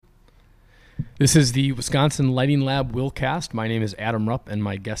This is the Wisconsin Lighting Lab Willcast. My name is Adam Rupp, and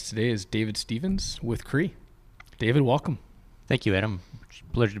my guest today is David Stevens with CREE. David, welcome. Thank you, Adam.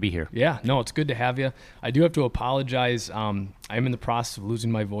 Pleasure to be here. Yeah, no, it's good to have you. I do have to apologize. I'm in the process of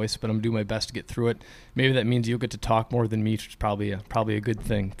losing my voice, but I'm doing my best to get through it. Maybe that means you'll get to talk more than me, which is probably a good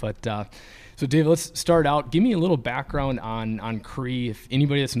thing. But so, David, let's start out. Give me a little background on CREE. If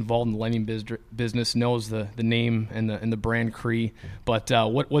anybody that's involved in the lighting business knows the name and the brand CREE, but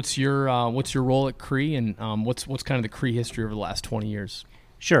what's your role at CREE, and what's kind of the CREE history over the last 20 years?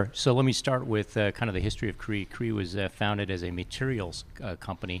 Sure. So let me start with kind of the history of CREE. CREE was founded as a materials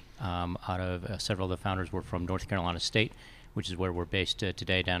company. Out of several of the founders were from North Carolina State, which is where we're based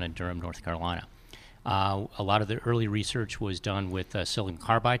today, down in Durham, North Carolina. A lot of the early research was done with silicon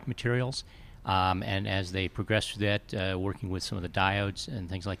carbide materials, and as they progressed through that, working with some of the diodes and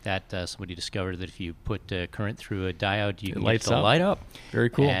things like that, somebody discovered that if you put current through a diode, you can get it to light up. Very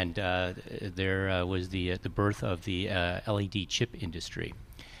cool. And there was the birth of the LED chip industry.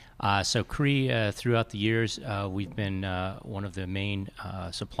 So CREE, throughout the years, we've been one of the main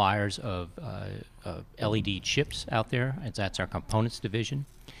suppliers of LED chips out there, and that's our components division.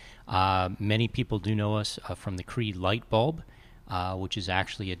 Many people do know us from the CREE light bulb, which is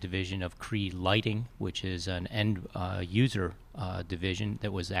actually a division of CREE Lighting, which is an end user division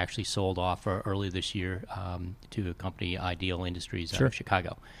that was actually sold off earlier this year to a company, Ideal Industries, out of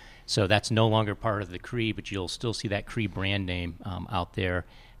Chicago. So that's no longer part of the CREE, but you'll still see that CREE brand name out there.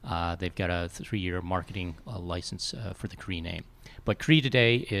 They've got a 3-year marketing license for the CREE name. But CREE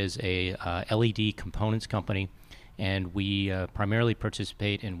today is a LED components company, and we primarily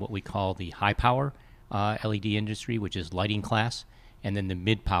participate in what we call the high-power LED industry, which is lighting class, and then the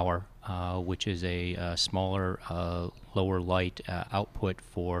mid-power, which is a smaller, lower light output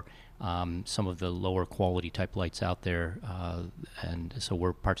for some of the lower quality type lights out there. And so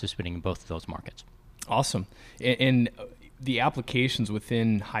we're participating in both of those markets. Awesome. And the applications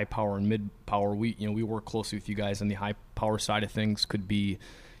within high power and mid power, we work closely with you guys on the high power side of things. Could be,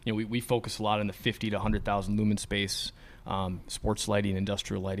 we focus a lot on the 50 to 100,000 lumen space, sports lighting,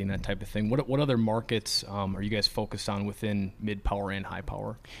 industrial lighting, that type of thing. What other markets are you guys focused on within mid power and high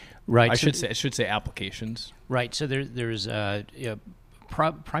power? Right. I should say applications. Right. So there's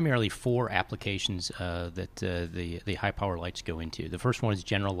primarily 4 applications that the high power lights go into. The first one is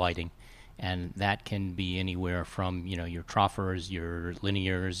general lighting. And that can be anywhere from, your troffers, your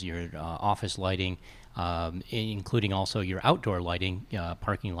linears, your office lighting, including also your outdoor lighting,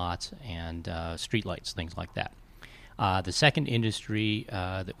 parking lots, and street lights, things like that. The second industry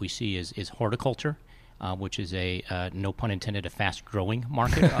that we see is horticulture, which is no pun intended, a fast-growing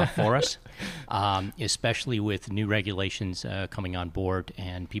market for us, especially with new regulations coming on board,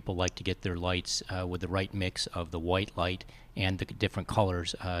 and people like to get their lights with the right mix of the white light and the different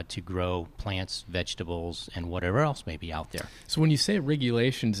colors to grow plants, vegetables, and whatever else may be out there. So when you say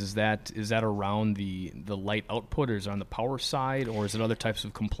regulations, is that around the light output, or is it on the power side, or is it other types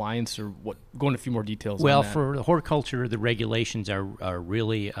of compliance, or what? Go into a few more details Well, on that. for horticulture, the regulations are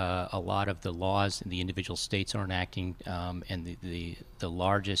really a lot of the laws the individual states are enacting, and the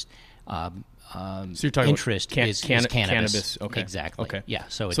largest so you're talking interest is cannabis. Okay. Exactly. Okay. Yeah.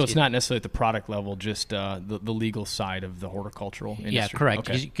 So it's not necessarily at the product level, just the legal side of the horticultural industry. Yeah, correct.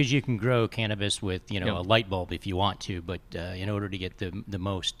 Okay. Because you can grow cannabis with a light bulb if you want to, but in order to get the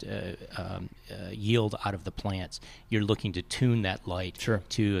most yield out of the plants, you're looking to tune that light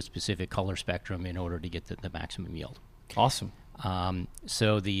to a specific color spectrum in order to get the maximum yield. Awesome.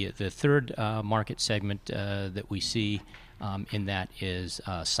 So the third market segment that we see in that is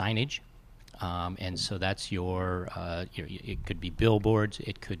signage. And so that's it could be billboards,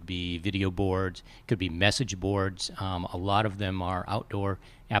 it could be video boards, it could be message boards. A lot of them are outdoor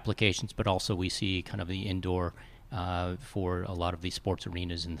applications, but also we see kind of the indoor for a lot of these sports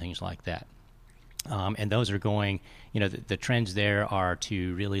arenas and things like that. And those are going, the trends there are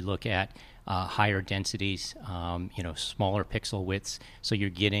to really look at higher densities, smaller pixel widths. So you're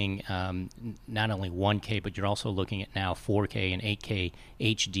getting not only 1K, but you're also looking at now 4K and 8K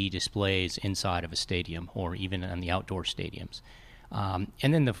HD displays inside of a stadium or even on the outdoor stadiums.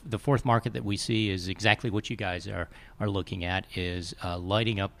 And then the fourth market that we see is exactly what you guys are looking at, is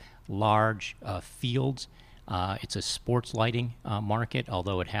lighting up large fields. It's a sports lighting market,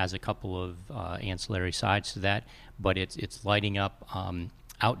 although it has a couple of ancillary sides to that, but it's lighting up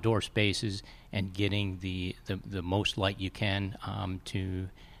outdoor spaces and getting the most light you can to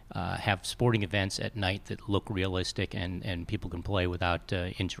have sporting events at night that look realistic and people can play without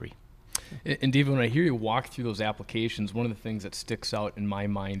injury. And David, when I hear you walk through those applications, one of the things that sticks out in my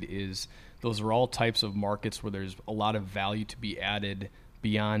mind is those are all types of markets where there's a lot of value to be added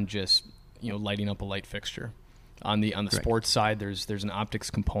beyond just lighting up a light fixture. On the sports side, there's an optics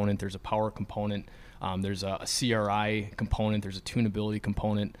component, there's a power component, there's a CRI component, there's a tunability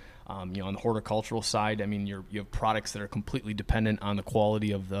component. On the horticultural side, I mean, you have products that are completely dependent on the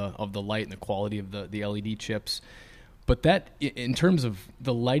quality of the light and the quality of the LED chips. But that, in terms of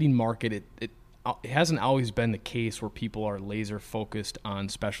the lighting market, it hasn't always been the case where people are laser focused on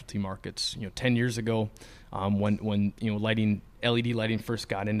specialty markets. 10 years ago, when LED lighting first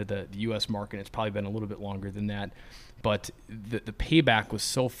got into the U.S. market, it's probably been a little bit longer than that, but the payback was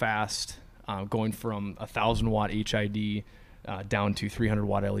so fast, going from 1,000 watt HID down to 300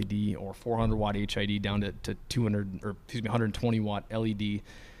 watt LED, or 400 watt HID down to 120 watt LED.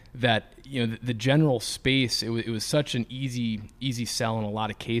 That the general space, it was such an easy sell in a lot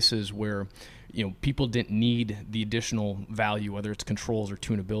of cases where people didn't need the additional value, whether it's controls or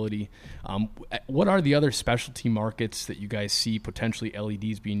tunability. What are the other specialty markets that you guys see potentially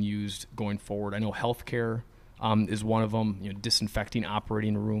LEDs being used going forward? I know healthcare is one of them. Disinfecting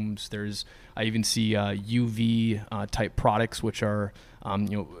operating rooms. I even see UV type products, which are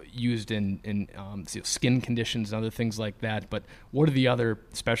used in skin conditions and other things like that. But what are the other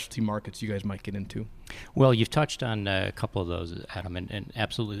specialty markets you guys might get into? Well, you've touched on a couple of those, Adam, and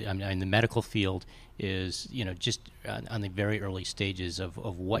absolutely. I mean, the medical field is just on the very early stages of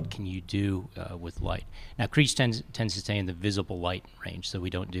what can you do with light. Now, CREE tends to stay in the visible light range, so we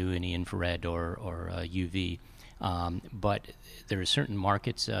don't do any infrared or UV. But there are certain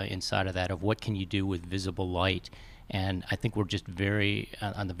markets inside of that of what can you do with visible light, and I think we're just very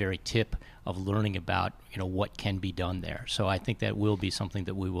on the very tip of learning about what can be done there. So I think that will be something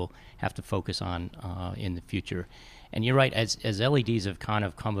that we will have to focus on in the future. And you're right, as LEDs have kind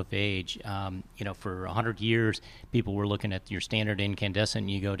of come of age, for 100 years, people were looking at your standard incandescent,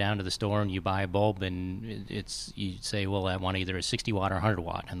 and you go down to the store and you buy a bulb, and you say, well, I want either a 60 watt or 100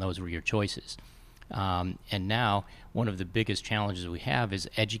 watt, and those were your choices. And now one of the biggest challenges we have is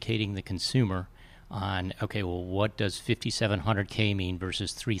educating the consumer on, okay, well, what does 5700K mean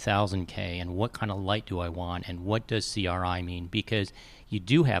versus 3000K, and what kind of light do I want, and what does CRI mean? Because you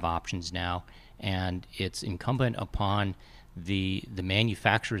do have options now, and it's incumbent upon the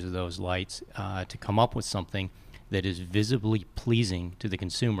manufacturers of those lights to come up with something that is visibly pleasing to the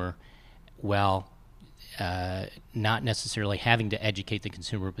consumer, while not necessarily having to educate the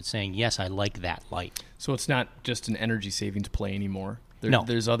consumer, but saying, yes, I like that light. So it's not just an energy savings play anymore. No.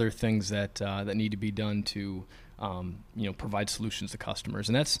 There's other things that need to be done to provide solutions to customers.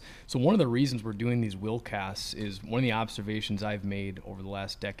 And so one of the reasons we're doing these wheelcasts is one of the observations I've made over the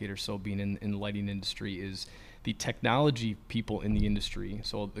last decade or so being in the lighting industry is the technology people in the industry,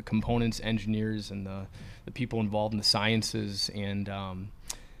 so the components engineers and the people involved in the sciences and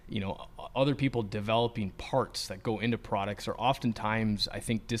other people developing parts that go into products are oftentimes, I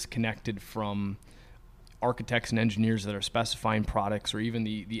think, disconnected from architects and engineers that are specifying products, or even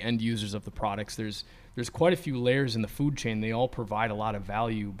the end users of the products. There's quite a few layers in the food chain. They all provide a lot of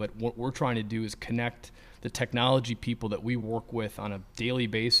value, but what we're trying to do is connect the technology people that we work with on a daily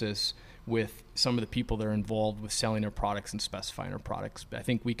basis with some of the people that are involved with selling our products and specifying our products. I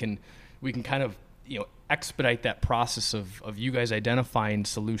think we can kind of expedite that process of you guys identifying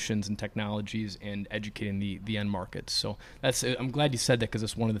solutions and technologies and educating the end markets. So I'm glad you said that, because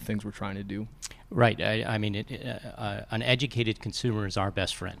it's one of the things we're trying to do. Right. I mean, an educated consumer is our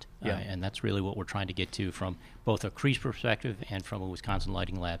best friend. Yeah. And that's really what we're trying to get to from both a CREE perspective and from a Wisconsin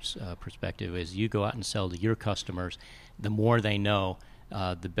Lighting Labs perspective. As you go out and sell to your customers, the more they know,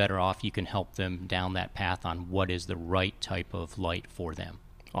 the better off you can help them down that path on what is the right type of light for them.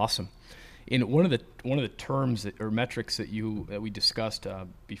 Awesome. In one of the terms or metrics that we discussed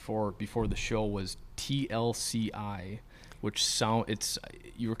before the show was TLCI, which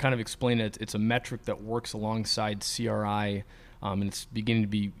you were kind of explaining it's a metric that works alongside CRI, and it's beginning to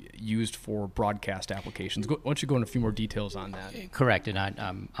be used for broadcast applications. Why don't you go into a few more details on that? Correct, and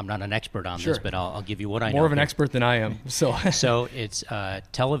I'm not an expert on Sure. this, but I'll give you what I know. More of an expert than I am. So So it's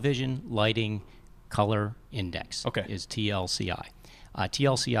Television Lighting Color Index. Okay. Is TLCI.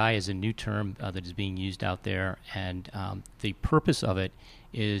 TLCI is a new term that is being used out there, and the purpose of it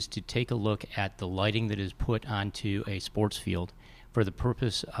is to take a look at the lighting that is put onto a sports field for the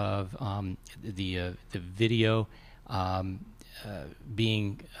purpose of the video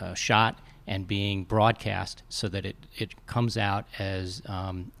being shot and being broadcast so that it comes out as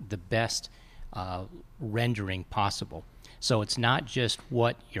the best rendering possible. So it's not just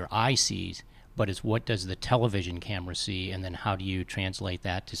what your eye sees, but it's what does the television camera see, and then how do you translate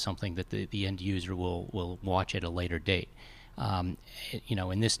that to something that the end user will watch at a later date.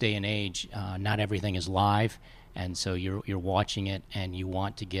 In this day and age, not everything is live, and so you're watching it, and you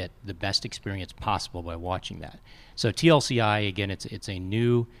want to get the best experience possible by watching that. So TLCI, again, it's a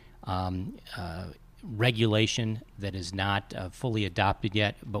new regulation that is not fully adopted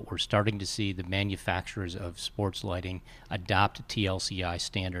yet, but we're starting to see the manufacturers of sports lighting adopt TLCI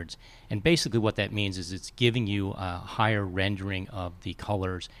standards. And basically what that means is it's giving you a higher rendering of the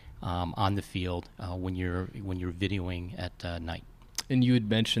colors on the field when you're videoing at night. And you had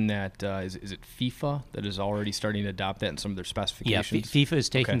mentioned that, is it FIFA that is already starting to adopt that in some of their specifications? Yeah, FIFA is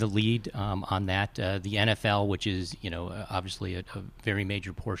taking the lead on that. The NFL, which is obviously a very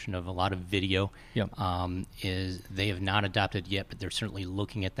major portion of a lot of video, is they have not adopted yet, but they're certainly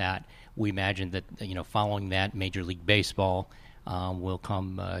looking at that. We imagine that following that, Major League Baseball will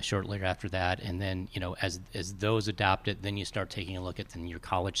come shortly after that, and then as those adopt it, then you start taking a look at your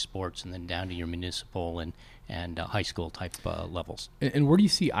college sports, and then down to your municipal and high school type levels. And where do you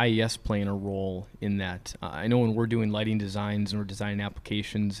see IES playing a role in that? I know when we're doing lighting designs and we're designing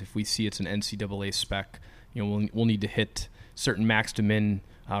applications, if we see it's an NCAA spec, we'll need to hit certain max to min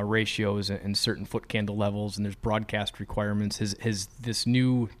ratios and certain foot candle levels, and there's broadcast requirements. Has this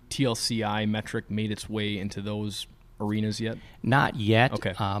new TLCI metric made its way into those arenas yet? Not yet,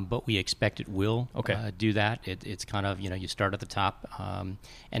 but we expect it will do that. It's kind of, you start at the top.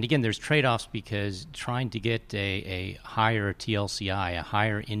 And again, there's trade-offs because trying to get a higher TLCI, a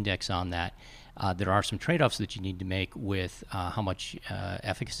higher index on that, there are some trade-offs that you need to make with how much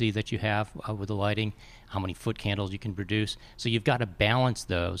efficacy that you have with the lighting, how many foot candles you can produce. So you've got to balance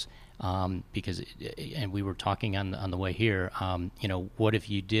those. Because, and we were talking on the way here, what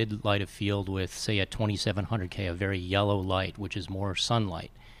if you did light a field with, say, a 2700K, a very yellow light, which is more sunlight?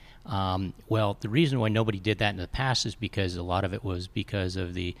 Well, the reason why nobody did that in the past is because a lot of it was because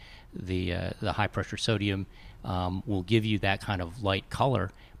of the high pressure sodium will give you that kind of light color,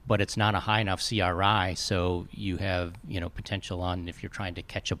 but it's not a high enough CRI, so you have potential on if you're trying to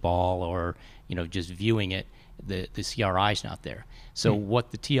catch a ball or just viewing it. The CRI is not there. So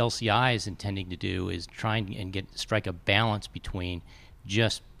what the TLCI is intending to do is try and strike a balance between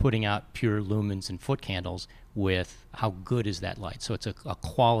just putting out pure lumens and foot candles with how good is that light. So it's a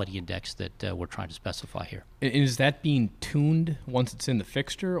quality index that we're trying to specify here. And is that being tuned once it's in the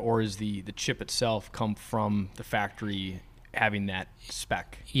fixture, or is the chip itself come from the factory having that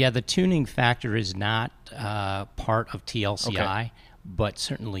spec? Yeah, the tuning factor is not part of TLCI. Okay. But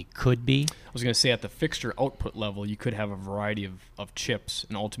certainly could be. I was going to say at the fixture output level, you could have a variety of chips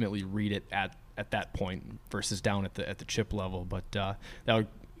and ultimately read it at that point versus down at the chip level. But that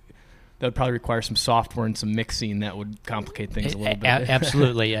would probably require some software and some mixing that would complicate things a little bit.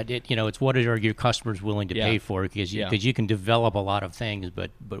 Absolutely. It's what are your customers willing to pay for, because you can develop a lot of things,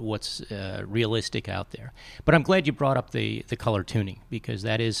 but what's realistic out there. But I'm glad you brought up the color tuning, because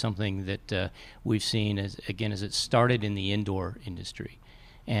that is something that we've seen as it started in the indoor industry.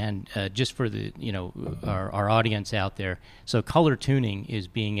 And just for the our audience out there, so color tuning is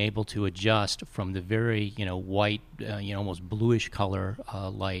being able to adjust from the very white, almost bluish color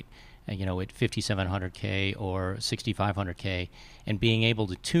light, at 5700K or 6500K, and being able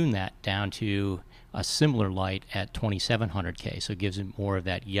to tune that down to a similar light at 2700K. So it gives it more of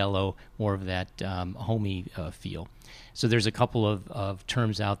that yellow, more of that homey feel. So there's a couple of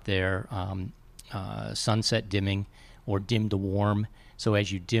terms out there, sunset dimming or dim to warm. So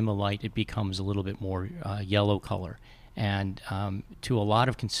as you dim a light, it becomes a little bit more yellow color. And to a lot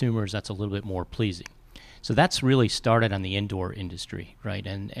of consumers, that's a little bit more pleasing. So that's really started on the indoor industry, right?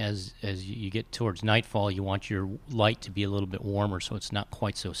 And as you get towards nightfall, you want your light to be a little bit warmer so it's not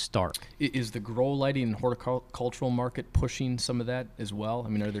quite so stark. Is the grow lighting and horticultural market pushing some of that as well? I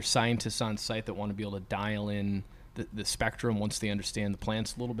mean, are there scientists on site that want to be able to dial in the spectrum once they understand the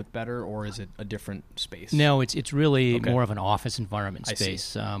plants a little bit better, or is it a different space? No, it's really more of an office environment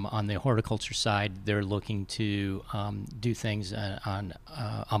space. On the horticulture side, they're looking to do things on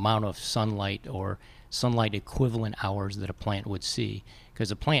amount of sunlight or sunlight equivalent hours that a plant would see,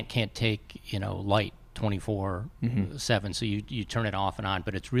 because a plant can't take light 24/7, so you turn it off and on,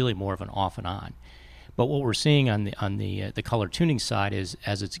 but it's really more of an off and on. But what we're seeing on the color tuning side is,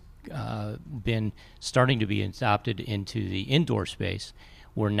 as it's been starting to be adopted into the indoor space,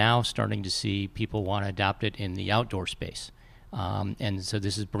 we're now starting to see people want to adopt it in the outdoor space. And so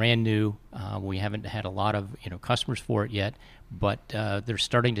this is brand new. We haven't had a lot of customers for it yet, but they're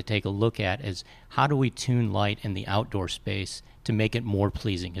starting to take a look at is how do we tune light in the outdoor space to make it more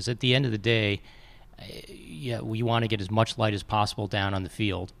pleasing? Because at the end of the day, we want to get as much light as possible down on the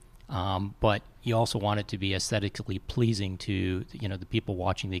field, but you also want it to be aesthetically pleasing to the people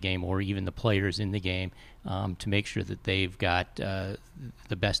watching the game or even the players in the game, to make sure that they've got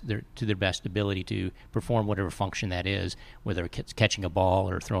the best to their best ability to perform whatever function that is, whether it's catching a ball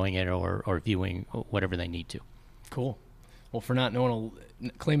or throwing it or viewing whatever they need to. Cool. Well, for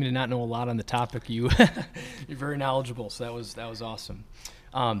claiming to not know a lot on the topic, you're very knowledgeable. So that was awesome.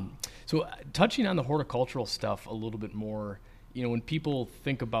 So touching on the horticultural stuff a little bit more, when people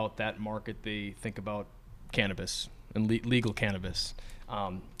think about that market, they think about cannabis and legal cannabis.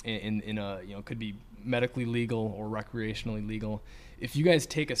 In a could be medically legal or recreationally legal. If you guys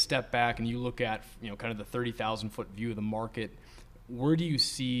take a step back and you look at kind of the 30,000 foot view of the market, where do you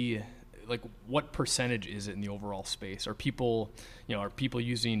see, like, what percentage is it in the overall space? Are people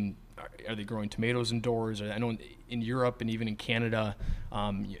using? Are they growing tomatoes indoors? I know in Europe and even in Canada,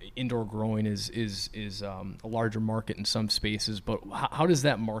 indoor growing is a larger market in some spaces. But how does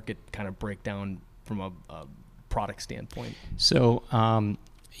that market kind of break down from a product standpoint? So,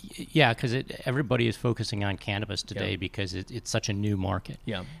 yeah, because everybody is focusing on cannabis today because it's such a new market.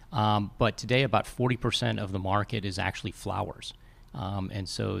 Yeah. But today, about 40% of the market is actually flowers, and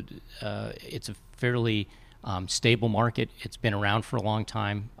so it's a fairly stable market. It's been around for a long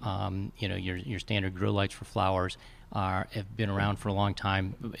time. Your standard grow lights for flowers have been around for a long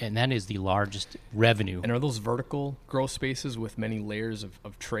time, and that is the largest revenue. And are those vertical grow spaces with many layers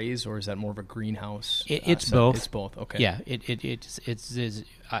of trays, or is that more of a greenhouse? It's both. It's both. Okay. Yeah.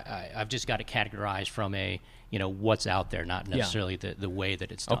 I've just got it categorized from what's out there, not necessarily the way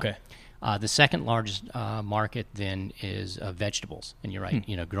that it's done. Okay. The second largest market then is vegetables, and you're right.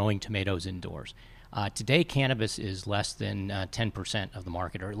 Growing tomatoes indoors. Today, cannabis is less than 10% of the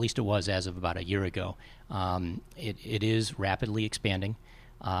market, or at least it was as of about a year ago. It is rapidly expanding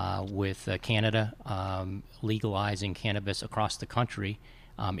with Canada legalizing cannabis across the country.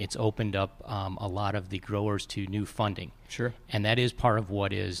 It's opened up a lot of the growers to new funding. Sure. And that is part of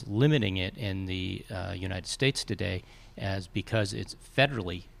what is limiting it in the United States today, as because it's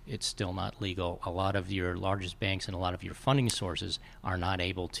federally, it's still not legal. A lot of your largest banks and a lot of your funding sources are not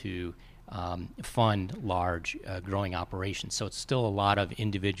able to fund large growing operations. So it's still a lot of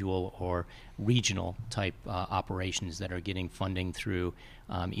individual or regional type operations that are getting funding through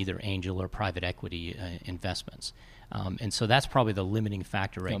either angel or private equity investments. And so that's probably the limiting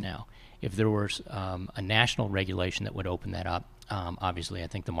factor right now. If there was a national regulation that would open that up, obviously I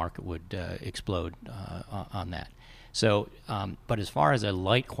think the market would explode on that. So, but as far as a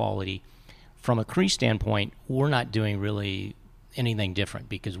light quality, from a CREE standpoint, we're not doing really anything different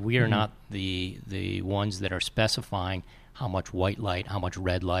because we are not the ones that are specifying how much white light, how much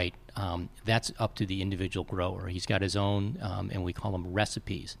red light. That's up to the individual grower. He's got his own, and we call them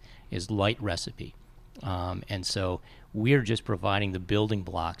recipes, his light recipe. And so we're just providing the building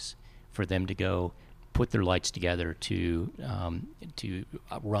blocks for them to go put their lights together to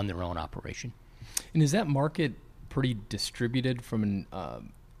run their own operation. And is that market pretty distributed from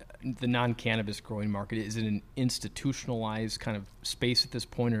the non-cannabis growing market? Is it an institutionalized kind of space at this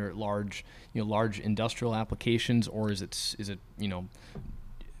point, or large industrial applications, or is it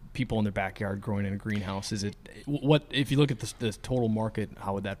people in their backyard growing in a greenhouse? Is it what if you look at the total market?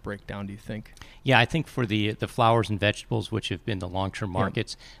 How would that break down, do you think? Yeah, I think for the flowers and vegetables, which have been the long-term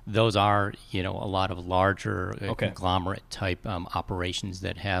markets, those are a lot of larger conglomerate type operations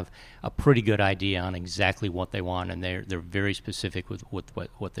that have a pretty good idea on exactly what they want, and they're very specific with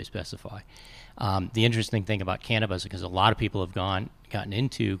what they specify. The interesting thing about cannabis, because a lot of people have gotten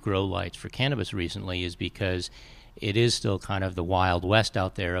into grow lights for cannabis recently, is because it is still kind of the Wild West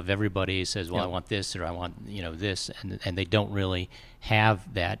out there of everybody says, well, I want this or I want this, and they don't really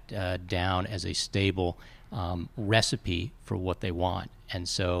have that down as a stable recipe for what they want. And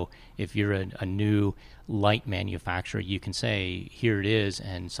so if you're a new light manufacturer, you can say, here it is,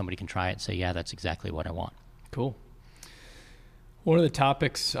 and somebody can try it and say, yeah, that's exactly what I want. Cool. One of the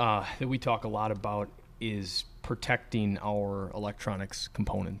topics that we talk a lot about is protecting our electronics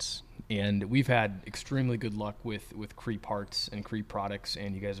components. And we've had extremely good luck with CREE parts and CREE products,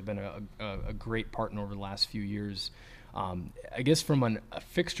 and you guys have been a great partner over the last few years. I guess from a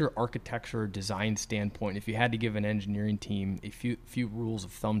fixture architecture design standpoint, if you had to give an engineering team a few rules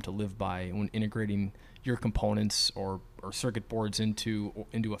of thumb to live by when integrating your components or circuit boards into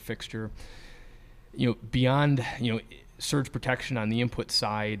a fixture, beyond surge protection on the input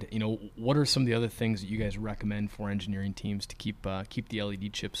side, what are some of the other things that you guys recommend for engineering teams to keep the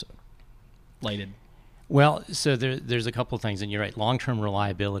LED chips lighted? Well, so there's a couple of things, and you're right. Long-term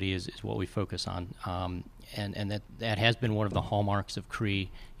reliability is what we focus on, and that has been one of the hallmarks of CREE,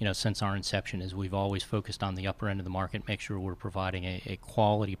 since our inception, is we've always focused on the upper end of the market, make sure we're providing a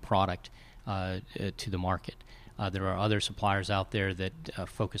quality product to the market. There are other suppliers out there that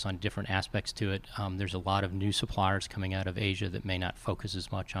focus on different aspects to it. There's a lot of new suppliers coming out of Asia that may not focus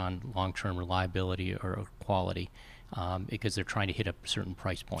as much on long-term reliability or quality because they're trying to hit a certain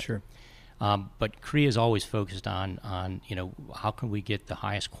price point. Sure. But CREE is always focused on how can we get the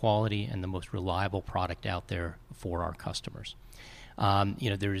highest quality and the most reliable product out there for our customers.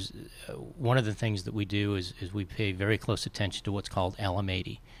 There's one of the things that we do is we pay very close attention to what's called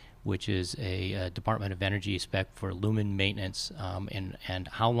LM80, which is a Department of Energy spec for lumen maintenance, and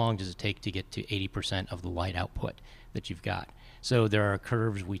how long does it take to get to 80% of the light output that you've got. So there are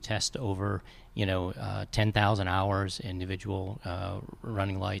curves we test over 10,000 hours individual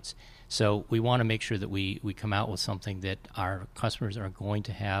running lights. So we want to make sure that we come out with something that our customers are going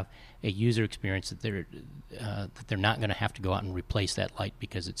to have a user experience that they're not going to have to go out and replace that light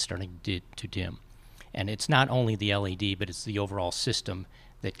because it's starting to dim. And it's not only the LED, but it's the overall system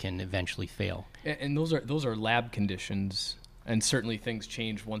that can eventually fail. And those are lab conditions, and certainly things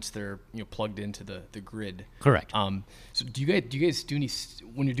change once they're plugged into the grid. Correct. So do you guys do any,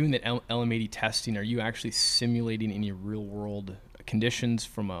 when you're doing that LM80 testing, are you actually simulating any real world conditions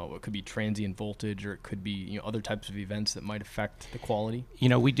from what could be transient voltage, or it could be other types of events that might affect the quality?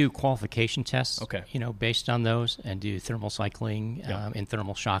 We do qualification tests. Okay. Based on those, and do thermal cycling and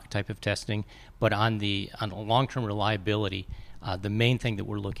thermal shock type of testing. But on the long-term reliability, the main thing that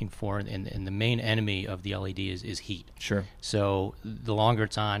we're looking for, and the main enemy of the LED is heat. Sure. So the longer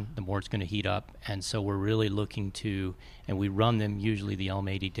it's on, the more it's going to heat up. And so we're really looking to, and we run them, usually the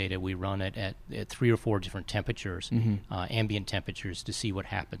LM80 data, we run it at 3 or 4 different temperatures, ambient temperatures, to see what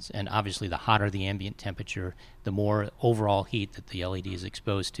happens. And obviously the hotter the ambient temperature, the more overall heat that the LED is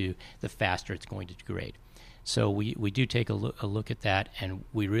exposed to, the faster it's going to degrade. So we do take a look at that, and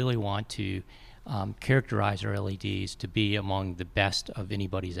we really want to characterize our LEDs to be among the best of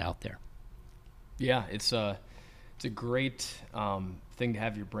anybody's out there. Yeah, it's a great thing to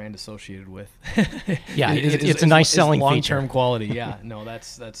have your brand associated with. Yeah, it's a nice selling feature. Long-term quality. Yeah, no,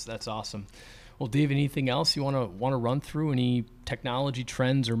 that's awesome. Well, Dave, anything else you want to run through? Any technology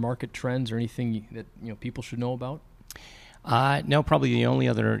trends or market trends or anything that people should know about? No, probably the only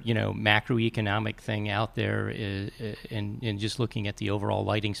other macroeconomic thing out there is, in just looking at the overall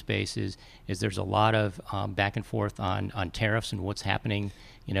lighting space, is there's a lot of back and forth on tariffs and what's happening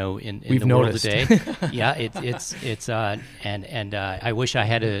in the world today. Yeah, it's and I wish I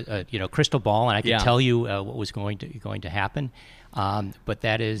had a crystal ball and I could tell you what was going to happen. But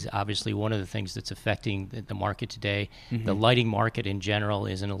that is obviously one of the things that's affecting the market today. Mm-hmm. The lighting market in general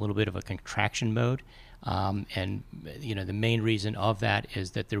is in a little bit of a contraction mode. And the main reason of that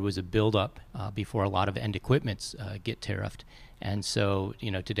is that there was a buildup before a lot of end equipments get tariffed, and so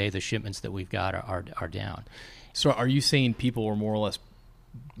today the shipments that we've got are down. So are you saying people were more or less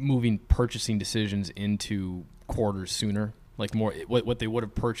moving purchasing decisions into quarters sooner, like more what they would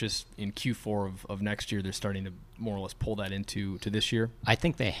have purchased in Q4 of next year? They're starting to more or less pull that into this year. I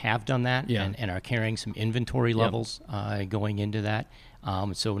think they have done that, and are carrying some inventory levels going into that.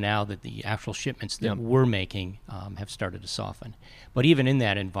 So now that the actual shipments that we're making have started to soften. But even in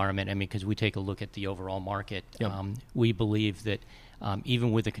that environment, because we take a look at the overall market, we believe that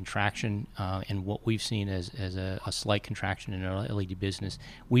even with the contraction and what we've seen as a slight contraction in our LED business,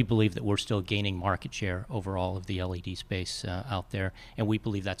 we believe that we're still gaining market share overall of the LED space out there. And we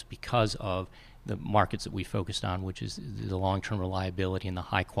believe that's because of the markets that we focused on, which is the long-term reliability and the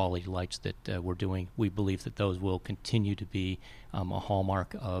high-quality lights that we're doing. We believe that those will continue to be a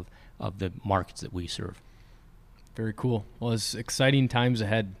hallmark of the markets that we serve. Very cool. Well, it's exciting times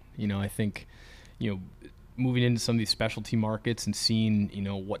ahead. I think, moving into some of these specialty markets and seeing,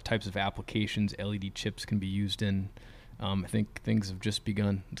 what types of applications LED chips can be used in, I think things have just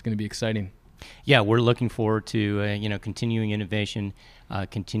begun. It's going to be exciting. Yeah, we're looking forward to continuing innovation,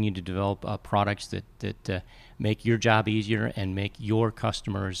 continue to develop products that make your job easier and make your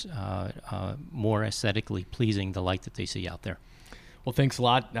customers more aesthetically pleasing, the light that they see out there. Well, thanks a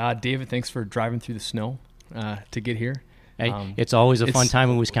lot, David. Thanks for driving through the snow to get here. Hey, it's always a fun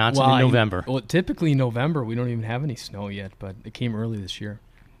time in Wisconsin in November. Typically in November we don't even have any snow yet, but it came early this year.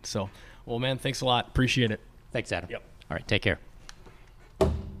 So, well, man, thanks a lot. Appreciate it. Thanks, Adam. Yep. All right, take care.